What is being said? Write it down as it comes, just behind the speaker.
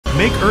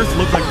Make Earth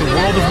look like the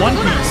world of One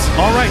Piece.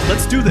 Alright,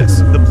 let's do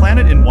this. The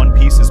planet in One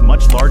Piece is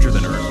much larger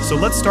than Earth, so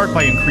let's start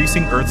by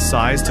increasing Earth's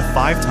size to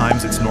 5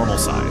 times its normal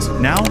size.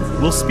 Now,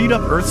 we'll speed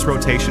up Earth's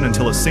rotation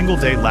until a single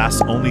day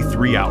lasts only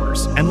 3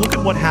 hours. And look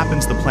at what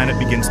happens. The planet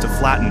begins to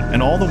flatten,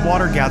 and all the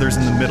water gathers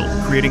in the middle,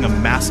 creating a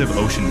massive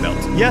ocean belt.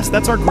 Yes,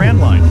 that's our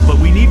grand line, but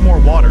we need more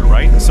water,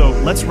 right? So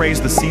let's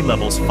raise the sea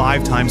levels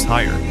 5 times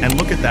higher. And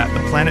look at that,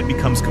 the planet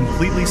becomes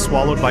completely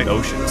swallowed by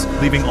oceans,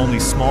 leaving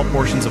only small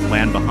portions of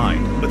land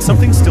behind. But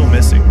something's still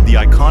missing, the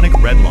iconic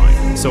red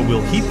line. So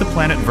we'll heat the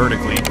planet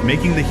vertically,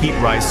 making the heat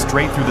rise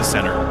straight through the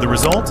center. The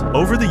result?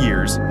 Over the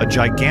years, a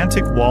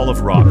gigantic wall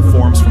of rock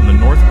forms from the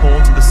North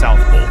Pole to the South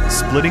Pole,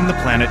 splitting the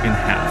planet in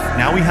half.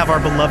 Now we have our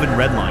beloved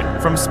red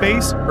line. From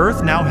space,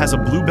 Earth now has a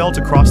blue belt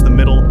across the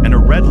middle and a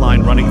red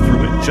line running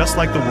through it, just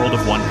like the world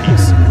of One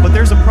Piece. But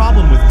there's a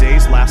problem with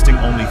days lasting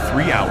only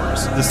 3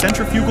 hours. The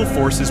centrifugal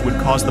forces would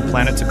cause the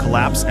planet to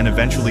collapse and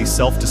eventually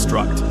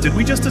self-destruct. Did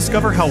we just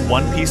discover how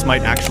One Piece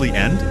might actually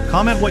end?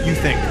 Comment what you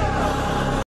think.